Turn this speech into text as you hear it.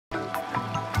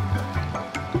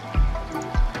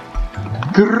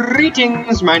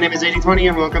Greetings, my name is 8020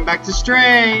 and welcome back to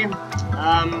Stray!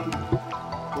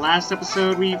 Last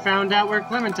episode we found out where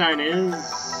Clementine is.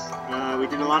 We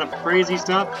did a lot of crazy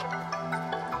stuff.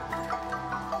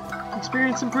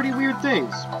 Experienced some pretty weird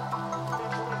things.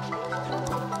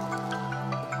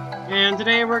 And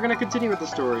today we're gonna continue with the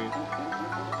story.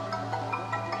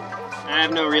 I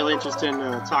have no real interest in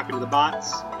talking to the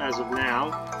bots as of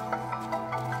now.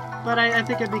 But I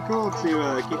think it'd be cool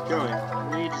to keep going.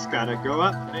 We just gotta go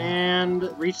up and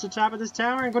reach the top of this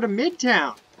tower and go to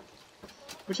Midtown!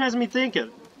 Which has me thinking,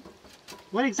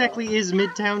 what exactly is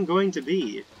Midtown going to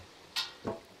be?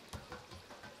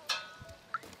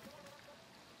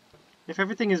 If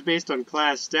everything is based on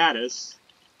class status,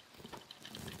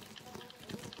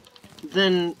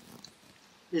 then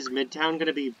is Midtown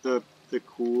gonna be the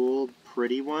cool,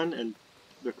 pretty one and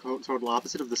the total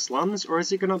opposite of the slums, or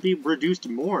is it going to be reduced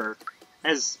more?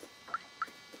 As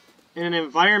in an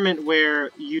environment where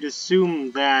you'd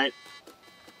assume that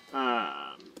the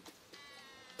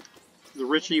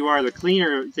richer you are, the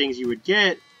cleaner things you would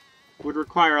get would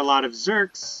require a lot of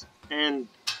Zerks, and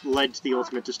led to the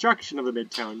ultimate destruction of the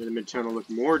Midtown, and the Midtown will look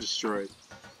more destroyed.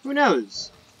 Who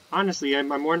knows? Honestly, I'm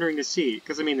wondering to see,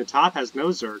 because I mean the top has no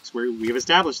Zerks, we've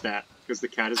established that, because the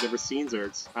cat has never seen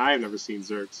Zerks. I've never seen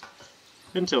Zerks.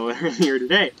 Until earlier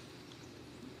today.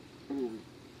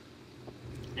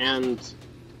 And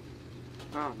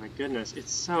oh my goodness,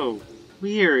 it's so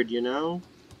weird, you know?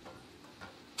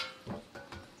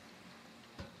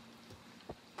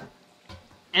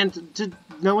 And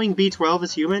knowing B12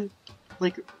 is human,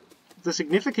 like, the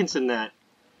significance in that,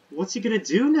 what's he gonna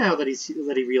do now that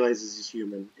he realizes he's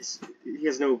human? He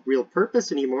has no real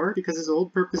purpose anymore, because his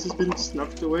old purpose has been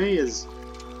snuffed away as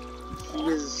he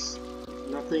is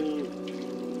nothing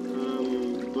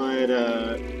but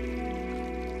a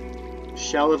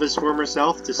shell of his former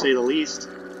self, to say the least.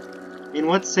 In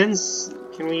what sense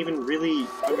can we even really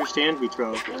understand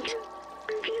B12?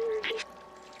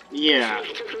 Yeah.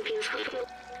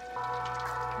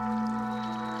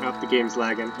 Oh, the game's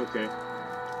lagging, okay.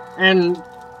 And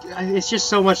it's just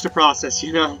so much to process,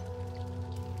 you know?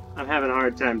 I'm having a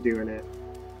hard time doing it.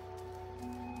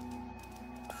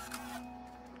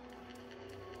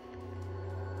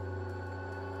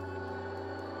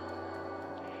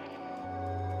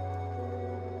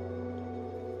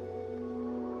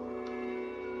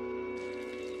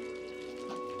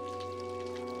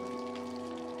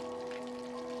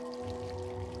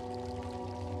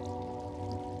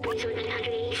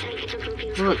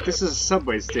 Look, this is a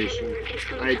subway station.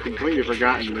 I had completely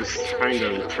forgotten this kind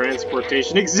of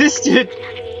transportation existed!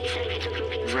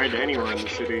 You ride to anywhere in the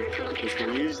city.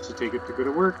 People used to take it to go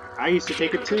to work. I used to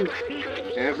take it too.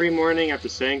 Every morning after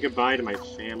saying goodbye to my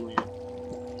family.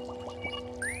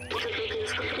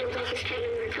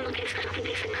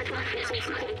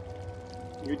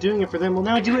 You're doing it for them, well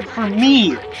now do it for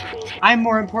me! I'm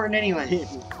more important anyway.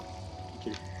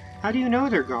 Okay. How do you know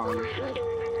they're gone?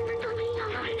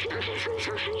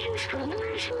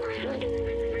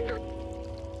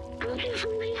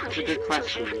 That's a good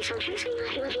question.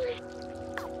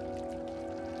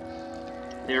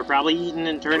 They were probably eaten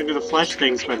and turned into the flesh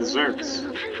things by the Zerks.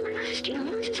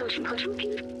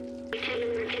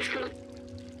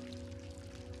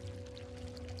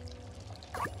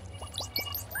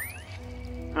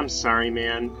 I'm sorry,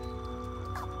 man.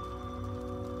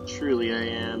 Truly I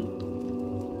am.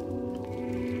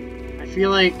 I feel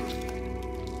like...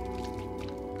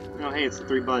 oh hey, it's the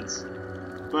 3 buds.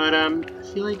 But I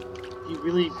feel like you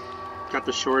really got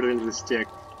the short end of the stick.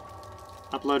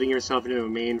 Uploading yourself into a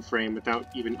mainframe without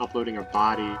even uploading a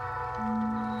body.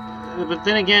 But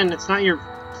then again, it's not your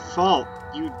fault.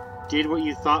 You did what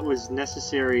you thought was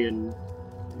necessary, and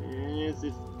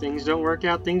if things don't work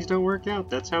out, things don't work out.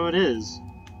 That's how it is.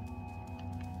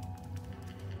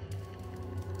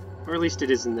 Or at least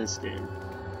it is in this game.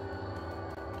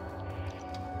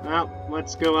 Well,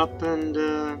 let's go up and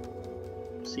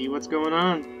see what's going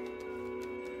on.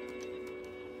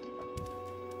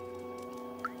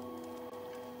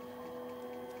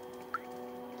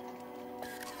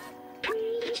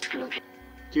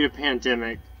 Due to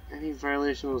pandemic, any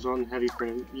violation was on heavy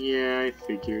print. Yeah, I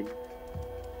figured.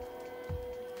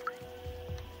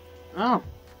 Oh.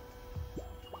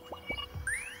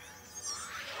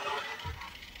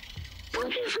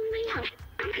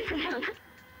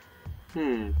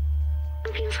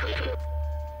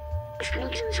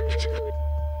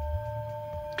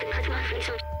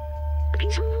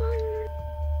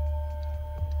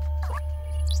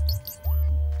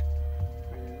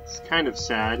 It's kind of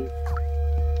sad.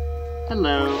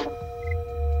 Hello.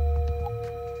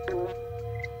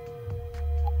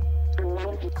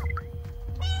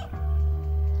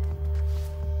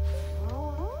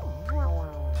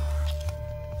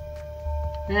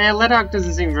 Leddock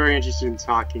doesn't seem very interested in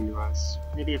talking to us.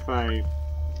 Maybe if I...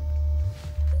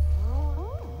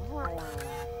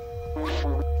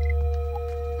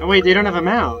 Oh wait, they don't have a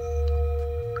mouth.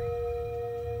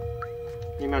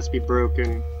 They must be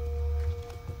broken.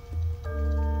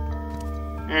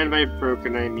 And by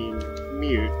broken, I mean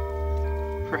mute.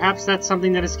 Perhaps that's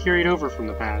something that is carried over from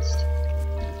the past.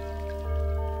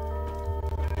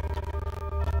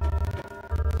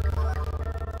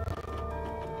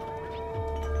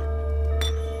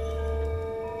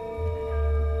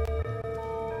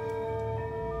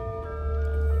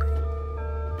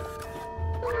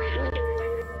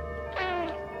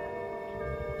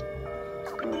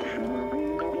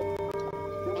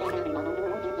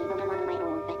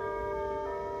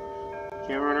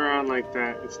 Can't run around like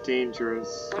that, it's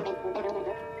dangerous.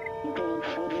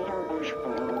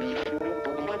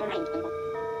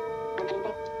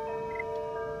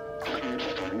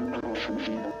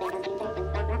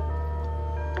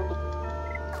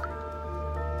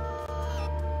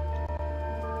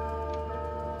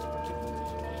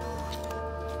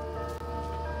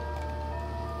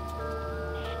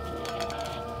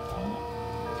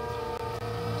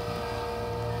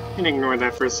 You can ignore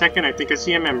that for a second, I think I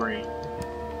see a memory.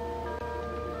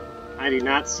 I do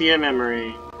not see a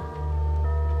memory.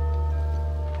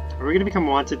 Are we gonna become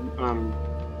wanted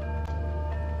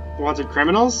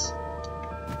criminals?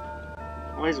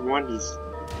 Always wanted.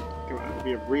 Come on,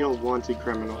 be a real wanted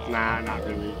criminal. Nah, not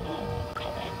really.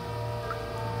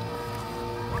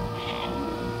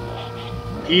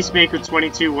 Peacemaker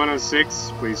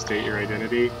 22106, please state your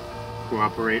identity.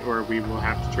 Cooperate or we will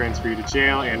have to transfer you to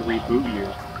jail and reboot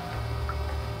you.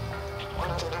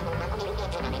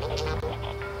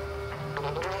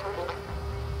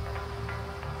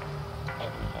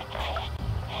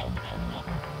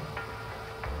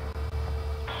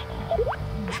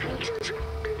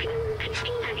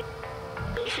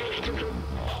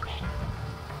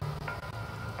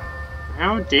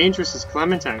 How dangerous is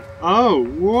Clementine? Oh,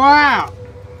 wow!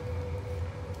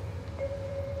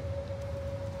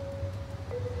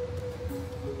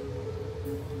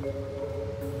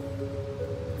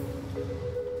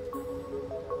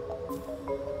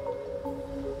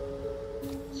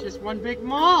 It's just one big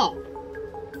mall!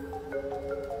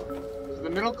 Is the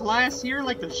middle class here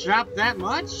like to shop that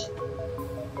much?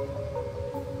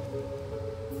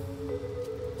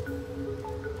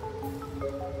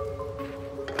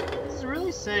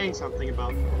 Saying something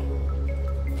about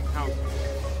how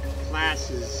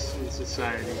class is in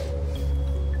society.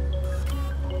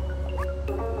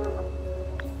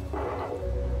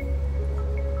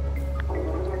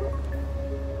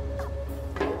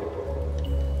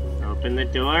 Open the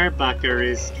door,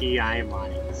 Buckarooski. I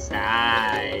want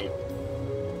inside.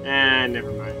 Ah,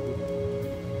 never mind.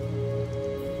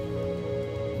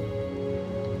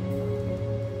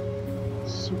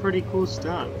 Some pretty cool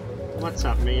stuff. What's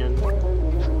up, man?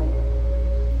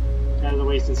 Out of the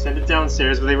waste and send it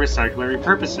downstairs where they recycle and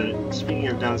repurpose it. Speaking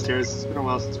of downstairs, it's been a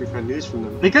while since we've had news from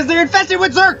them. Because they're infested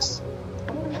with Zerks!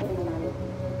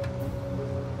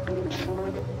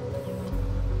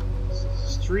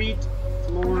 Street,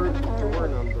 floor, door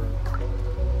number.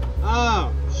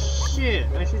 Oh, shit.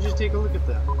 I should just take a look at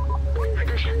that.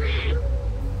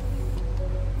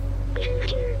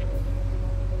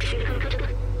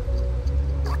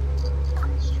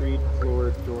 Street,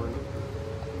 floor, door number.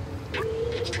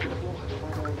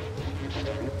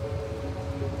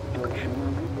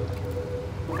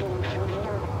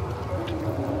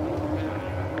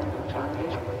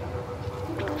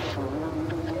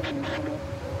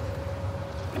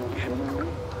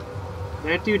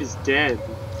 That dude is dead.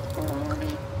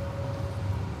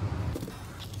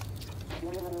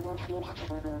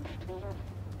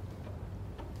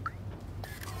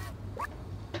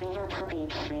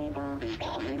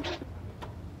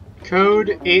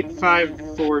 Code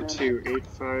 8542.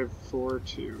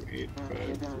 8542.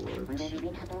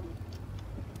 8542.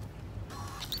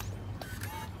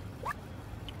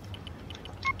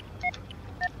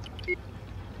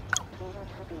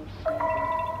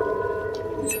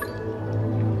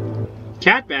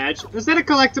 Cat badge? Is that a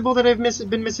collectible that I've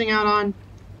been missing out on?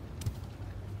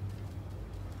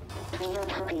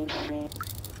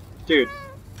 Dude.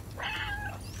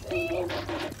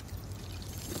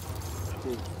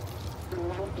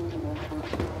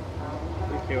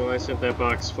 Okay, well I sent that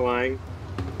box flying.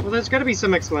 Well, there's gotta be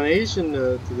some explanation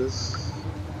to this.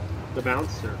 The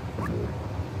bouncer.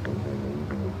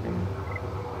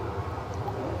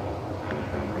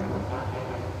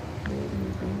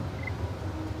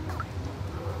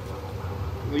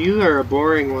 Well, you are a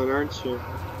boring one, aren't you?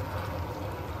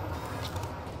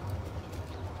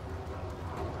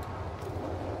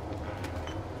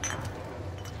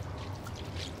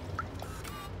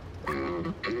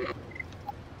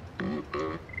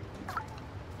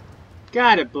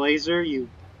 Got it, Blazer, you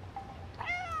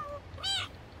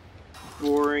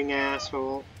boring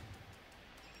asshole.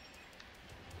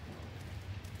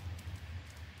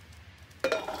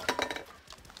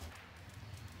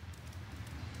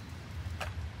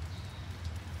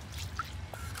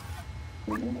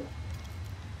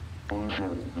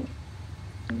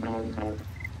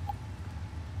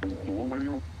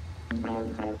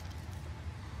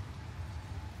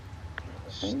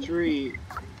 Street.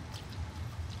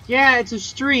 Yeah, it's a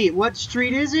street. What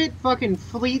street is it? Fucking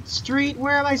Fleet Street?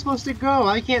 Where am I supposed to go?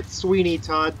 I can't Sweeney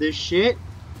Todd this shit.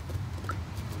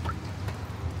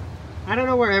 I don't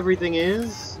know where everything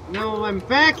is. No, I'm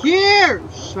back here!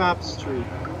 Shop Street.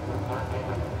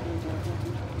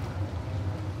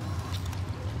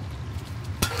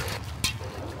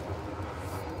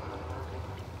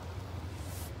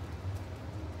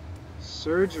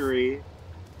 Surgery.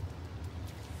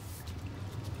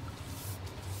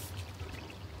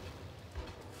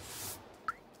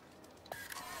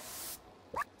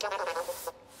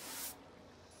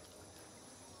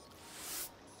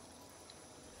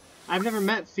 I've never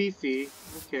met Fifi.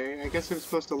 Okay, I guess I'm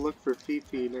supposed to look for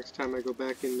Fifi next time I go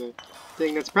back in the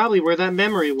thing. That's probably where that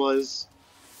memory was.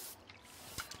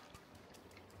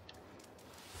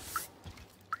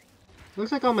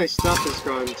 Looks like all my stuff is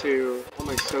gone too. All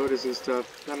my sodas and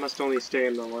stuff. That must only stay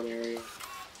in the one area.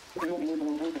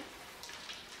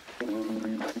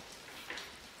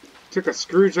 Took a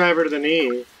screwdriver to the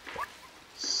knee.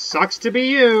 Sucks to be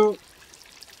you!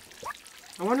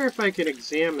 I wonder if I can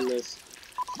examine this.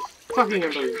 Fucking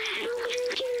unbelievable.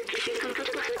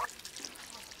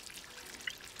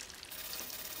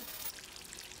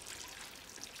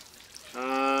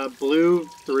 Blue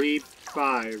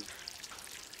 3-5.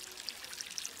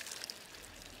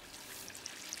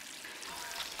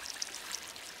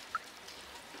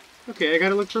 Okay, I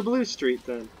gotta look for Blue Street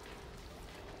then.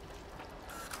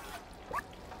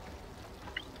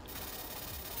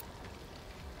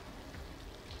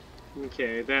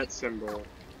 Okay, that symbol.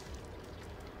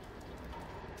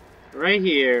 Right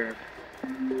here.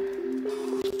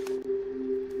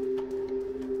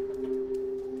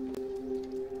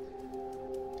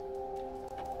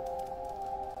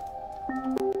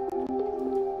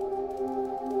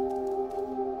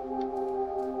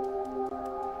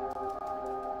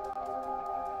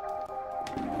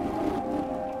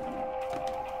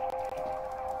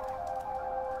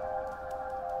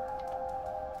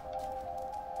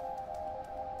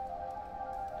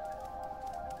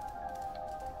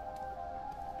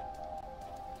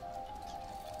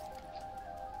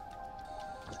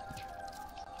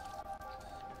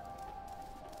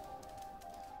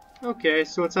 Okay,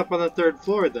 so it's up on the 3rd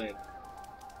floor then.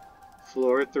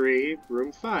 Floor 3,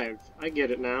 room 5. I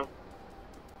get it now.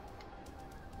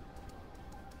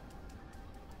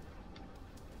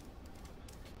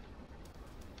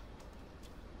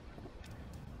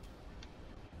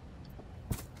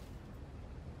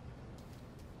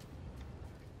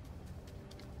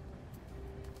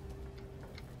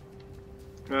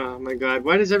 Oh my god,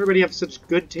 why does everybody have such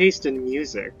good taste in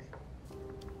music?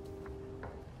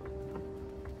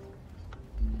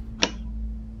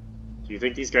 Do you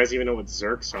think these guys even know what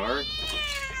Zerks are?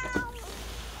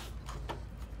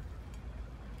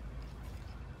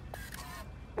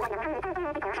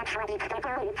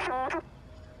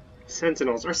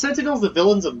 Sentinels. Are Sentinels the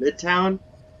villains of Midtown?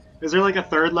 Is there like a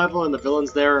 3rd level and the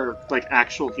villains there are like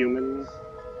actual humans?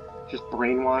 Just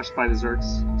brainwashed by the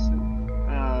Zerks?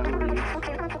 Who are you?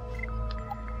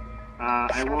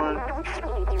 I want...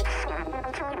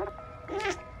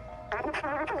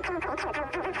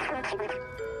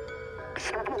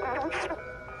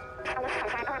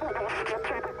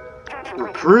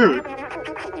 Recruit?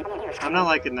 I'm not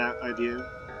liking that idea.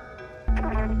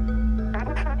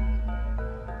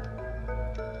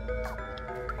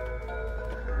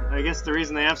 I guess the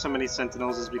reason they have so many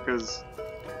Sentinels is because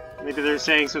maybe they're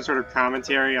saying some sort of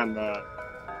commentary on the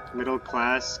middle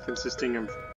class consisting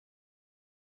of...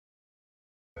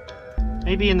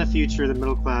 Maybe in the future the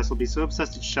middle class will be so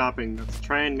obsessed with shopping that they'll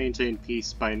try and maintain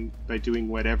peace by doing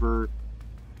whatever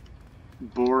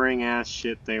boring ass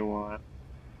shit they want.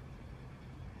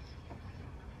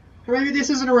 Or maybe this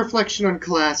isn't a reflection on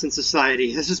class and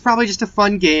society. This is probably just a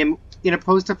fun game in a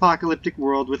post-apocalyptic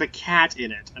world with a cat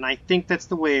in it. And I think that's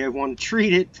the way I want to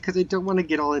treat it, because I don't want to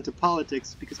get all into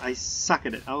politics, because I suck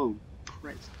at it. Oh,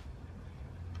 Christ.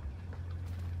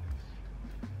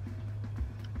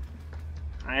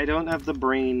 I don't have the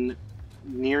brain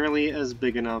nearly as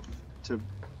big enough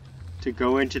to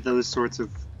go into those sorts of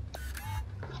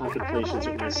contemplations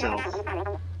with myself.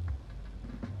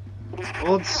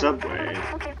 Old subway.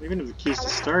 I even have the keys to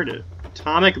start it.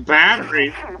 Atomic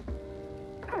battery!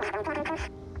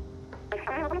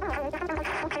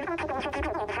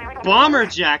 Bomber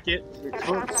jacket. Yeah.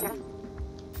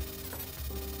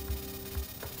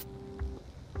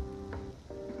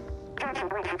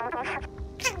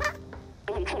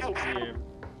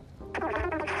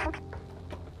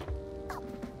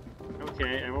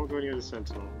 Okay, I won't go near the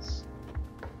sentinels.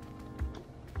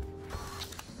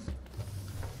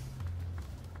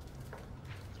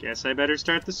 Guess I better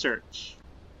start the search.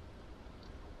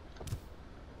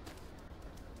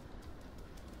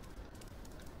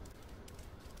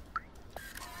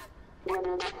 I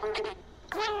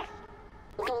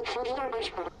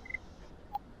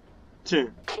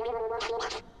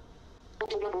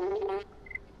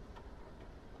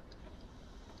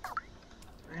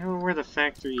don't know where the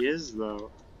factory is, though.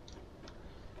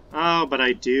 Oh, but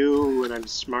I do, and I'm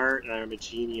smart, and I'm a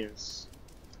genius.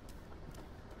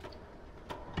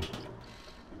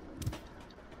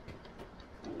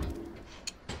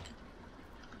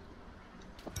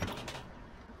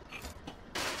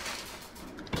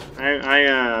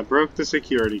 I broke the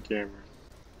security camera.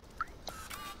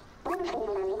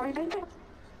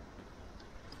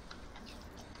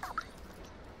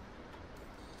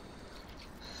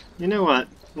 You know what?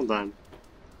 Hold on.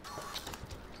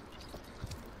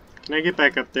 Can I get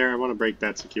back up there? I want to break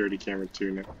that security camera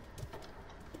too now.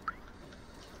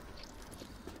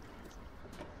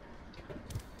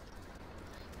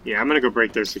 Yeah, I'm gonna go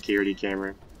break their security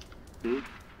camera. Hmm?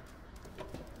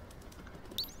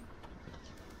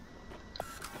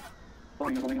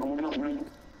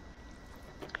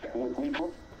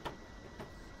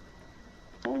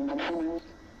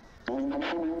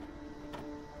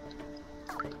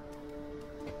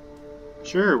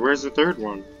 Sure, where's the third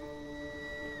one?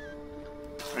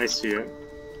 I see it.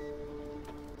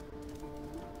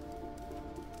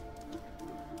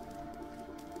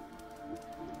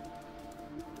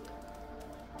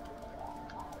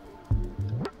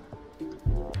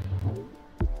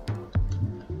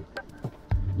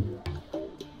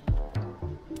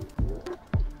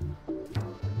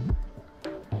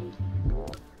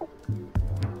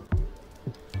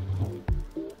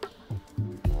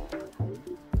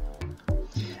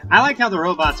 I like how the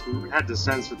robots had to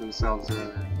censor themselves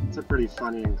earlier. It's a pretty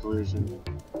funny inclusion.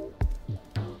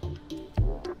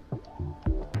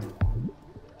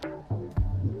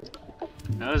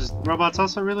 Those robots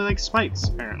also really like spikes,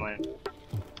 apparently.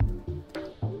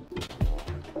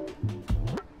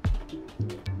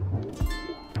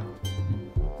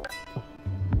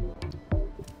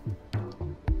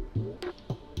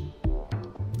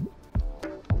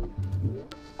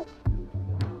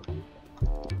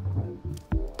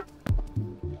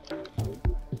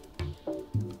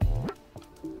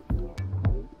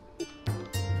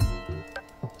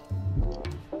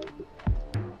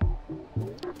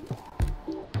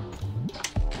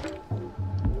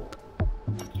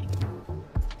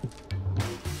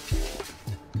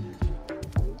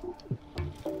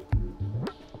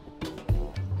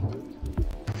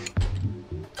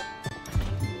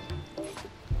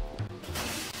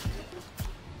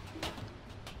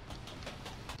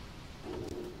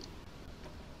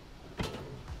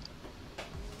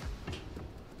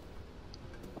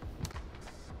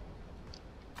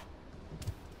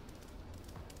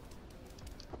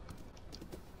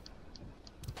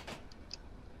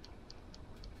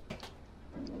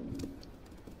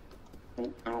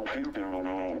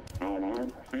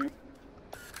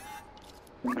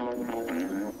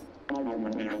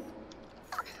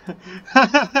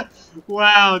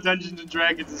 Wow, Dungeons and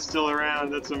Dragons is still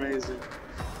around. That's amazing.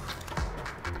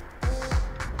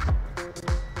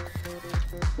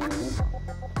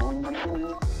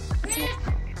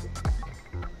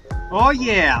 Oh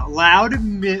yeah, loud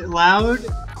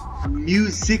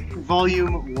music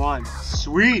volume 1.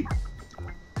 Sweet.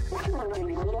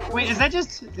 Wait, is that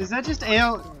just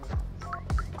AO?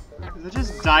 Is that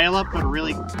just dial-up but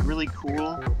really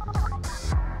cool?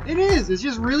 It is! It's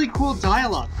just really cool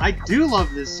dial-up. I do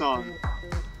love this song.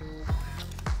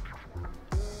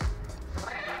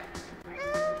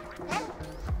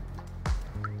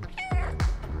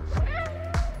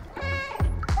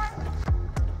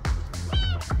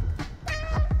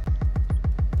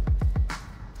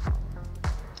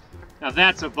 Now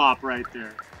that's a bop right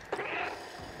there.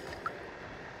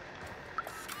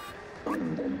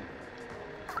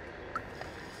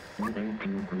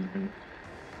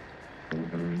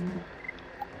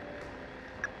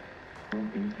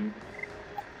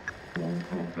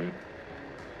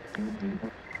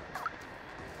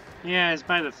 Yeah, it's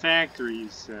by the factory, you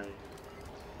say.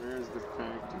 Where's the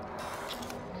factory?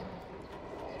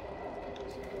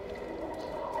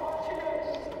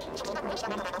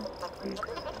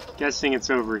 Guessing it's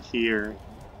over here.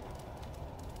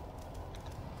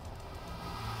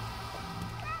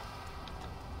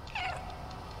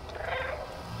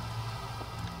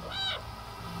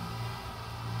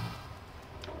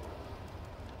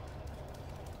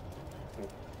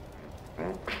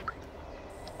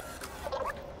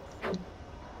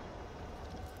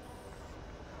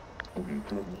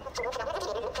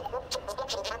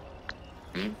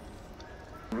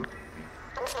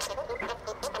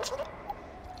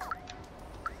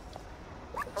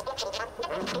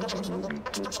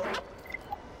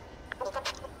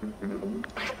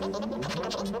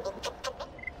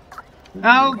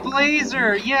 Oh,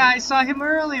 Blazer! Yeah, I saw him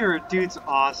earlier! Dude's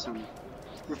awesome.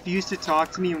 Refused to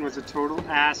talk to me and was a total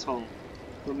asshole.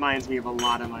 Reminds me of a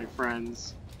lot of my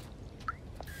friends.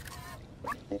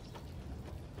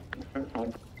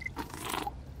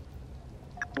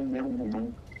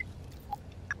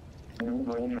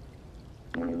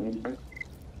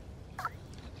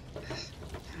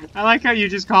 I like how you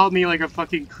just called me like a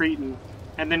fucking cretin,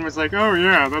 and then was like, oh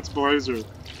yeah, that's Blazer.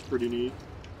 Pretty neat.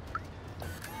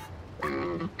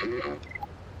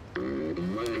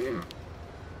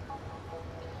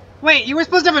 Wait, you were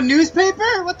supposed to have a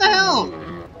newspaper? What the hell?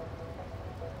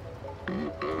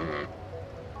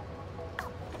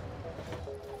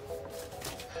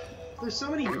 There's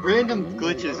so many random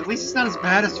glitches. At least it's not as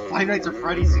bad as Five Nights at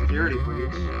Freddy's security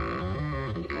footage.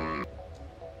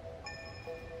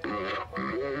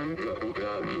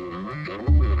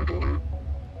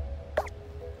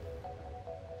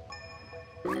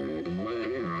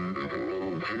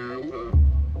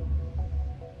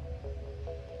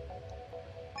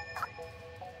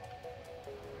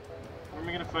 Where am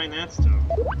I gonna find that stuff?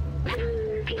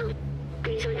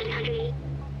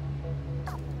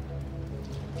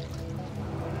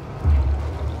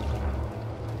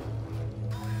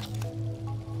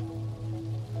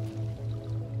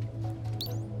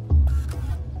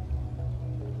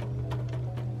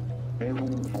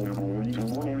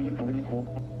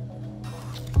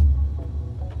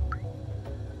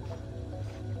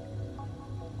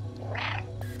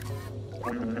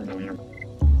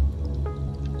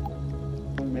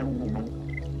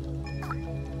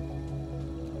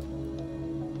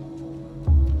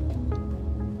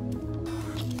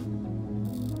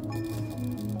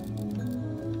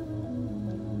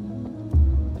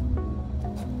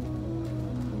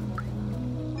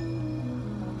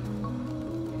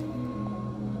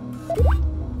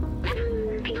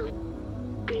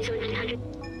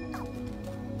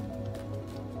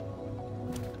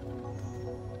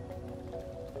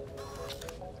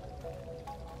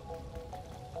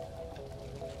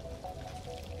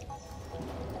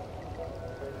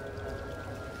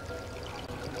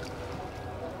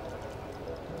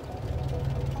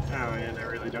 Oh man, I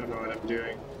really don't know what I'm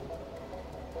doing.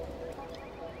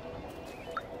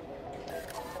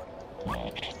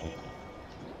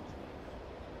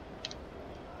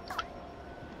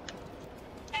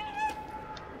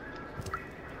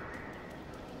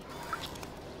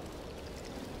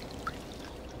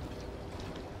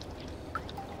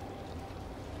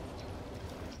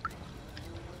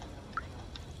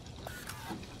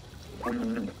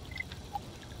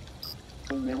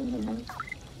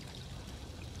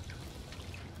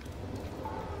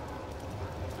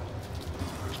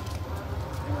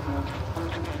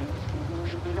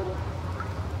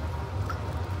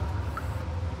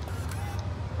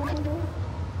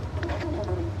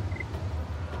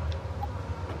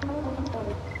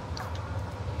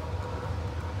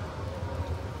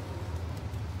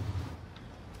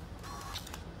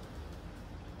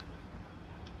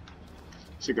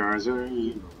 Cigars are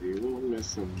evil, you won't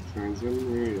miss them. Turns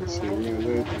in weird, see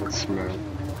you can smell.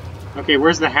 Okay,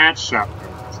 where's the hat shop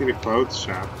though? See the clothes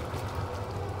shop.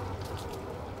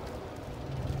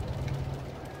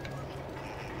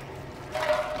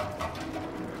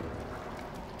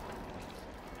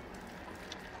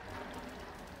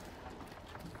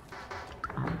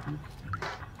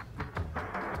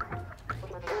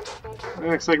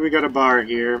 Looks like we got a bar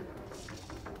here.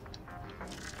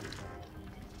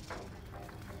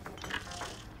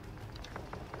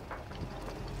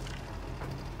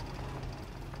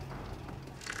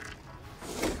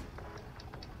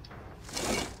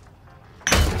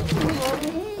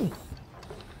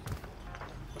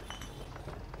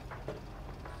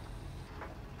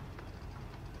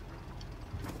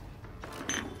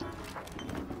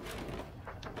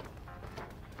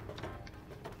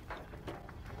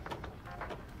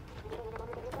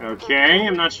 Okay,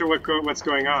 I'm not sure what's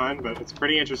going on, but it's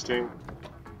pretty interesting.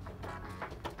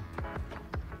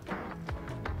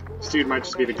 This dude might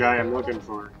just be the guy I'm looking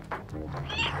for.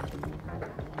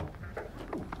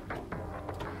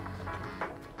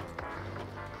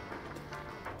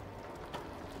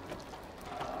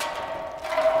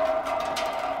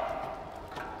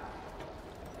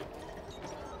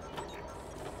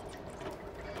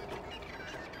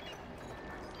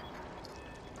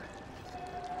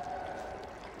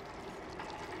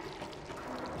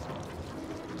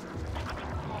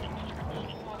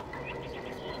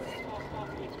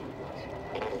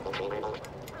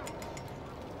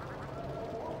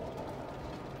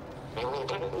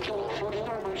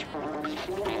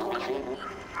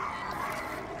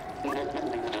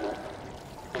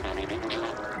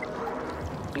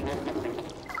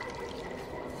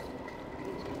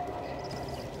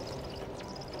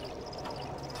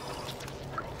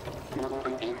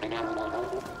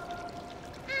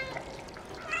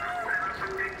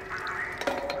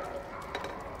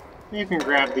 You can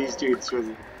grab these dudes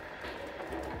with...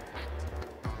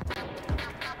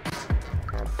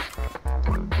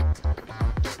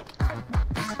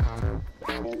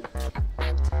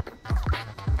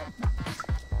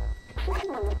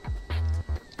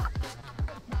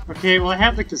 Okay, well I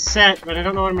have the cassette, but I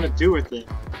don't know what I'm gonna do with it.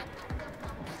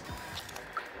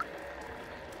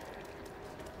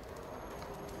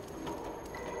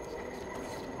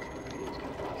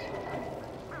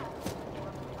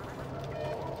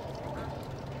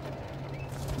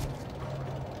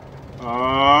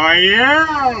 Oh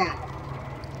yeah!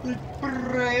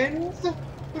 Friends!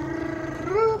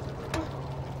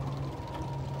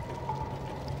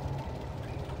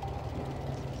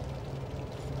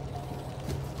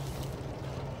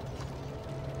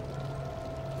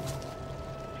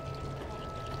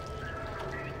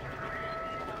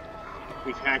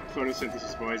 We've hacked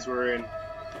photosynthesis, boys. We're in.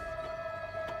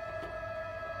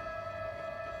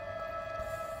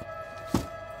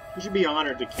 You should be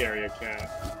honored to carry a cat.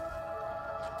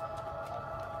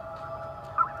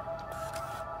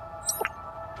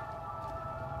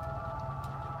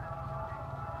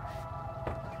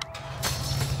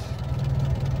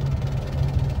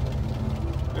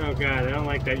 Oh god, I don't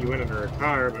like that you went under a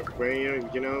car, but well,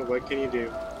 you know, what can you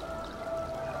do?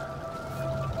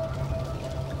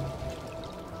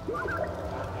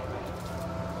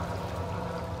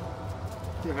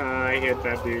 I hit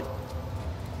that dude.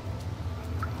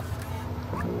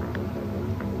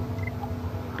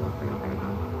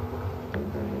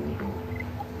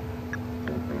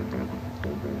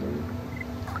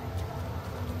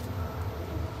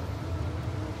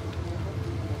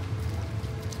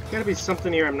 Gotta be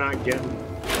something here I'm not getting.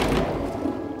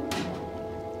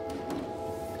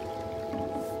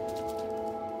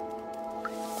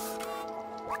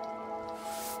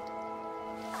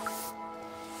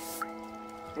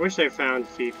 I wish I found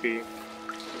Fifi.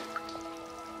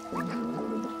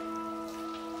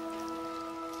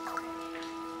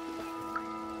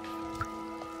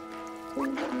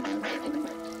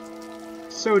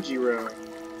 Sojiro.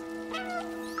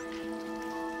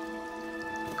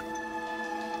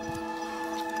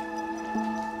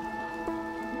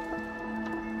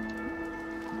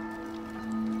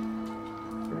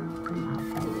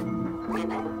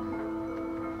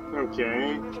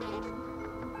 Okay.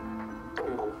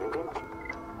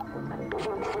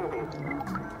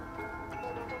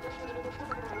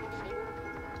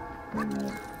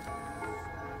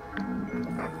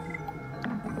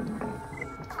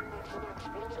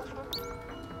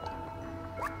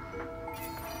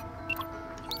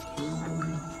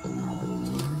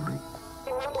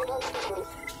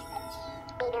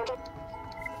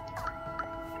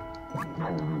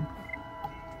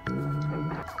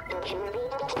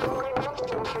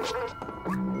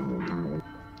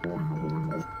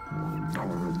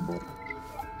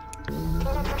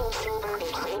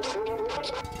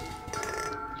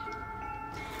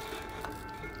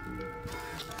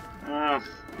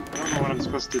 I don't know what I'm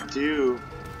supposed to do.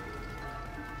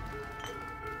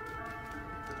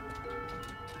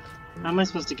 How am I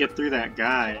supposed to get through that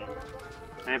guy?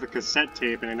 I have a cassette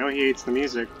tape and I know he hates the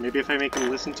music. Maybe if I make him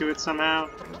listen to it somehow?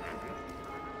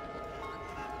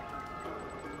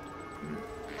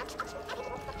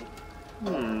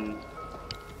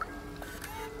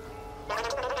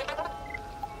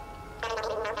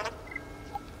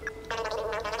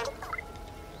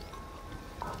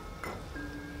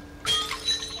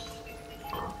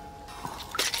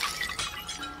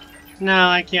 No,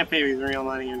 I can't pay with real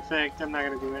money. In fact, I'm not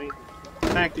gonna do anything. The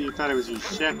fact that you thought it was your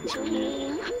chef is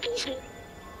weird.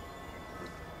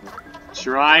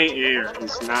 Dry air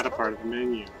is not a part of the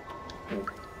menu.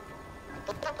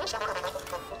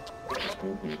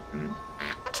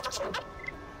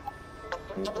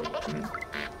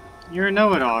 You're a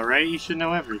know-it-all, right? You should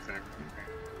know everything.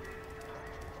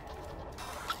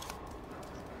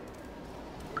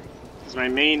 Does my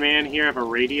main man here have a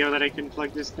radio that I can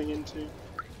plug this thing into?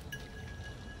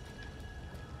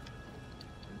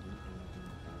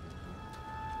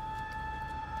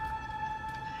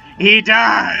 He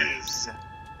does!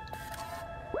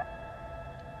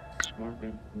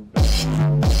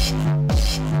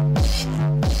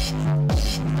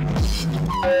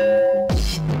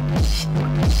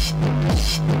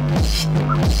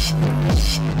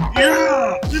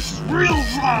 Yeah! This is real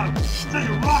one! Say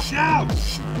you rock out!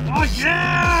 Oh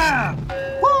yeah!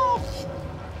 Woo!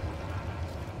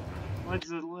 What's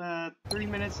the 3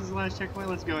 minutes is the last checkpoint?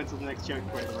 Let's go into the next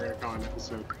checkpoint and we're gonna call an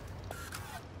episode.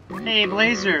 Hey,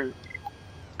 Blazer!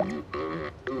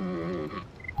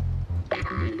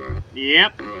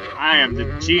 Yep, I am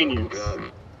the genius.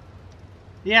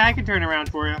 Yeah, I can turn around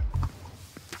for you.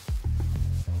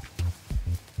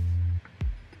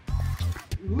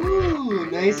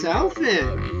 Ooh, nice outfit.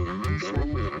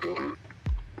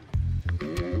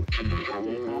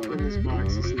 Open this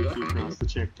box to sneak you across the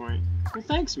checkpoint. Well,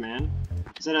 thanks, man.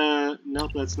 Is that a...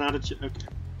 Nope, that's not a okay.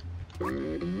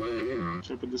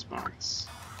 Let's open this box.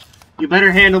 You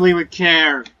better handle me with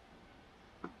care.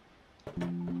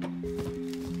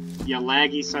 You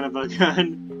laggy son of a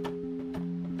gun.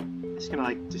 Just gonna,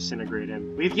 like, disintegrate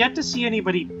him. We've yet to see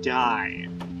anybody die.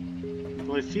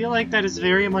 Well, I feel like that is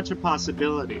very much a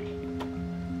possibility.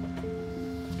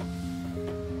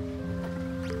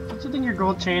 Don't you think your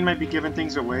gold chain might be giving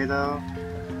things away, though?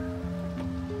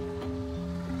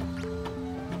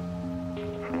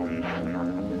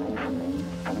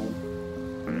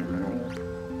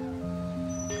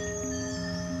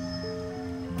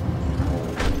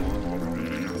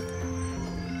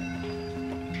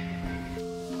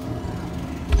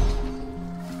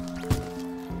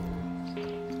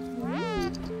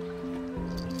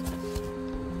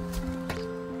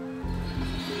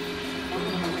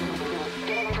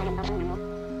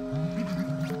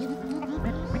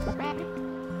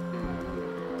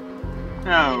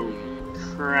 Oh,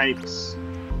 cripes.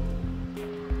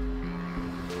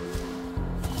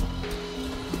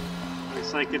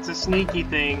 Looks like it's a sneaky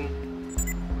thing.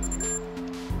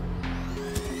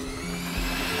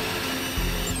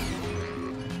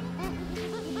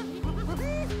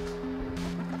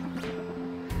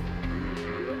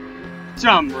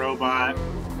 Dumb robot.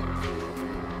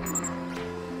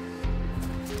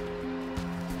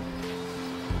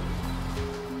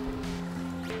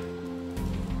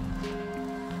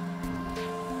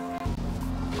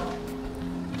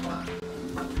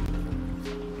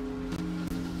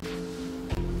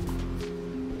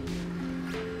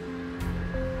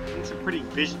 Pretty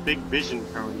big vision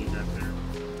cone you got there.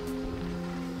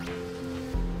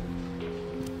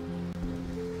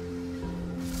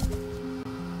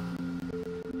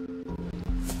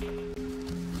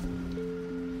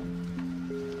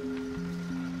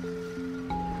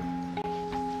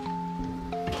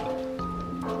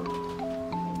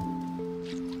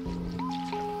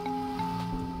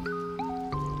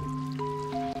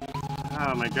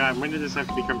 Oh my god, when did this have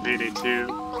to become Payday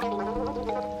 2?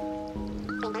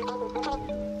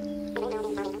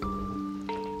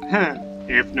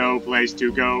 If no place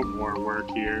to go, more work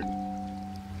here.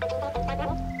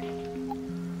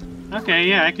 Okay,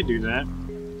 yeah, I could do that.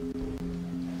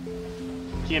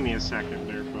 Give me a second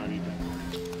there, buddy.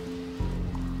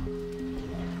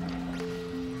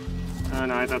 Oh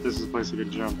no, I thought this was a place I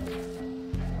could jump.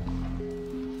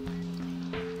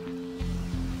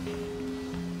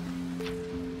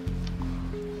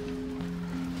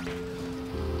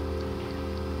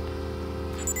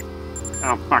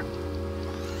 Oh, fuck.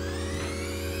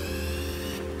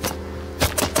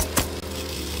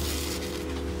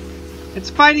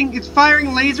 It's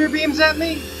firing laser beams at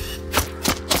me?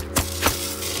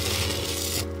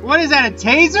 What is that, a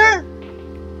taser?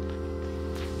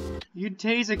 You'd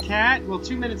tase a cat? Well,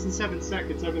 2 minutes and 7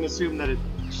 seconds, I'm gonna assume that it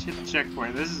hit the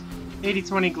checkpoint. This is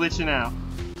 80-20 glitching out.